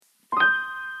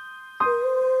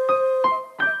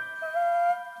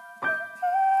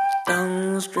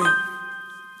strength.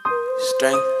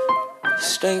 Strength,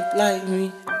 strength like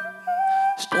me.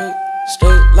 Strength,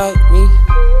 strength like me.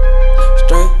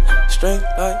 Strength, strength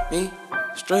like me.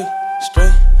 Strength,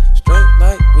 strength, strength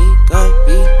like me. Gun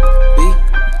be,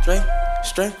 strength,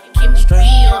 strength,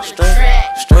 strength, strength,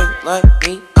 strength like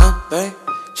me. I'm bang.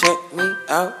 Check me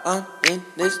out, I'm in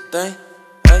this thing.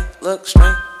 Hey, look,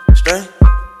 strength, strength.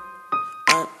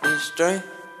 I'm in strength.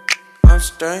 I'm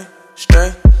strength,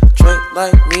 strength, strength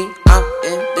like me. I'm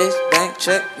in this bank.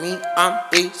 Check me, I'm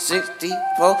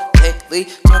 364 daily.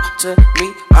 Talk to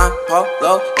me, I'm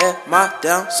Polo at my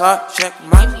downside. Check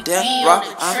my damn rock.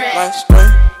 I'm like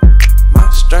strength, my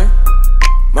strength,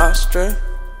 my strength,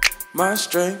 my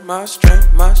strength, my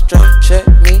strength, my strength. Check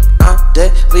me, I'm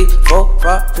deadly.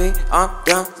 4-5 I'm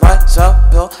down like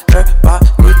South Hill. Everybody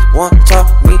want to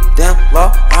talk me damn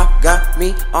law. I got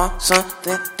me on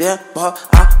something damn ball.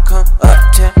 I come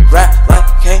up 10 rap like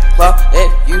K-Claw.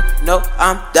 If you know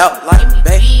I'm doubt like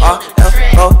Bay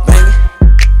R-F-O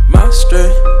banging. My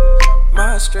strength,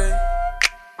 my strength.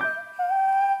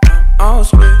 I'm on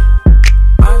strength,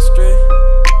 my strength,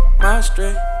 my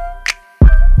strength.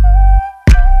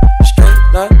 Straight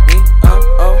like me, I'm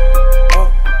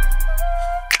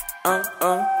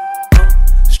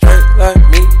straight like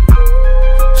me.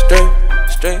 Straight,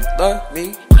 straight like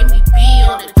me. Give me B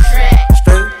on the track.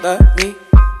 Straight like me.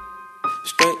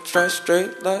 Straight, straight,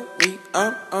 straight like me.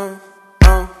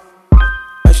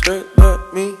 Straight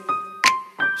like me.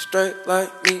 Straight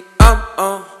like me.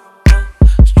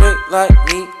 Straight like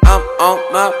me. I'm on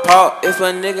my paw. If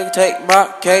a nigga take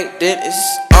my cake, then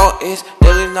it's on. It's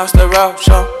Dilly knocks the route.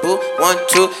 Shampoo 1,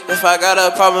 2. If I got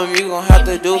a problem, you gon' have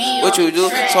to do what you do.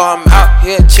 So I'm out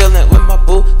here chillin' with my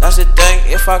boo. That's the thing.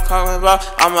 If I come about,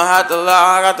 I'ma have to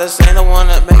lie. I got the same, the one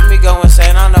that make me go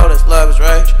insane. I know this love is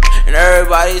rage, and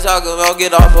everybody talking about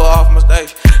get off my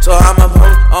stage. So I'ma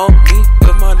put on me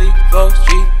with my D-Flow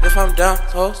G. If I'm down,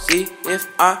 so see if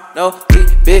I know me.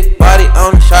 Big body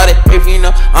on the shot it. If you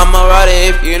know, I'ma ride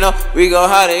it. If you know, we go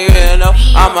hide it. You know,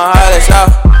 I'ma hide this out.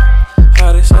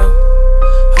 Hide this out.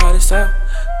 Hide this out.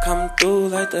 Coming through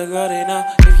like the garden now.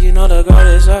 If you know the guard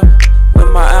is up. With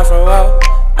my afro out.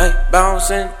 Ay,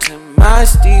 bouncing to my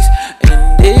steez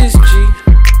in this G.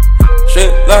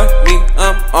 Straight like me,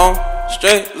 I'm on.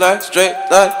 Straight like me. Straight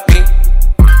like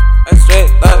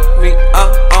me,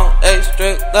 I'm on. Ay,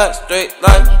 straight like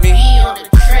me.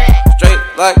 Straight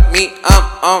like me,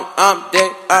 I'm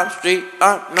dead, I'm street. I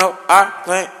know I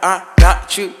play, I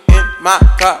got you in my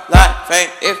car like fame.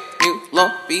 If you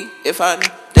lumpy, if I know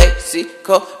they see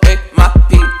co, make my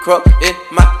P-Crow in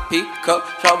my P-Coat.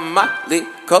 Show my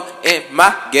Lee-Co in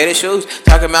my gator shoes.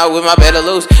 Talking about with my better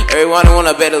lose. Everyone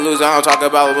wanna better lose. I don't talk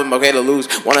about with my better lose.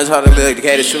 Wanna talk about the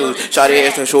gator shoes. Shawty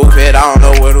is the shoe fit. I don't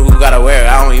know who gotta wear it.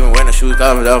 I don't even wear the shoes.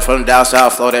 Coming down from down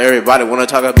south Florida. Everybody wanna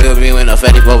talk about me in a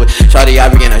Fetty Boba. Shawty, I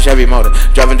begin a Chevy motor.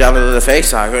 Driving down to the face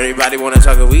side. Everybody wanna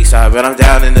talk a weak side, but I'm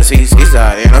down in the C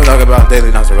side. And I'm talking about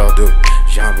daily knocks the road dude.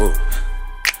 Jambu.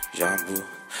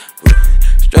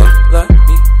 Straight like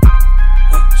me.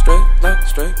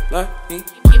 Straight like me.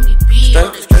 Give me B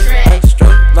on the track.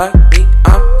 Straight like me.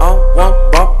 I'm on one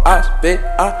ball. I spit.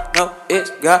 I know it's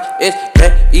God. It's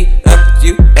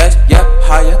K-E-F-U-S. Yeah,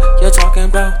 higher. You're talking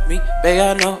about me, babe.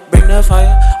 I know. Bring the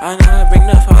fire. I know I bring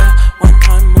the fire. One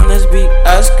time on this beat.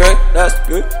 That's great. That's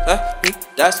good. That's me.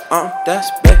 That's that's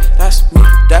babe. That's me.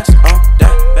 That's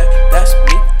that's babe. That's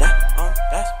me.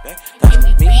 That's babe.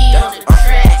 That's me. That's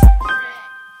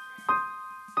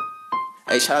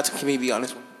Hey, shout out to Kimmy B on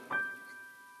this one.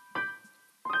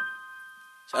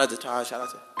 Shout out to Tara, shout out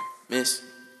to Miss.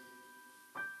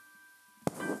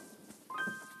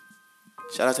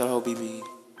 Shout out to the whole BB.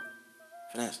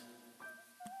 Finesse.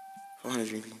 400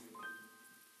 GP.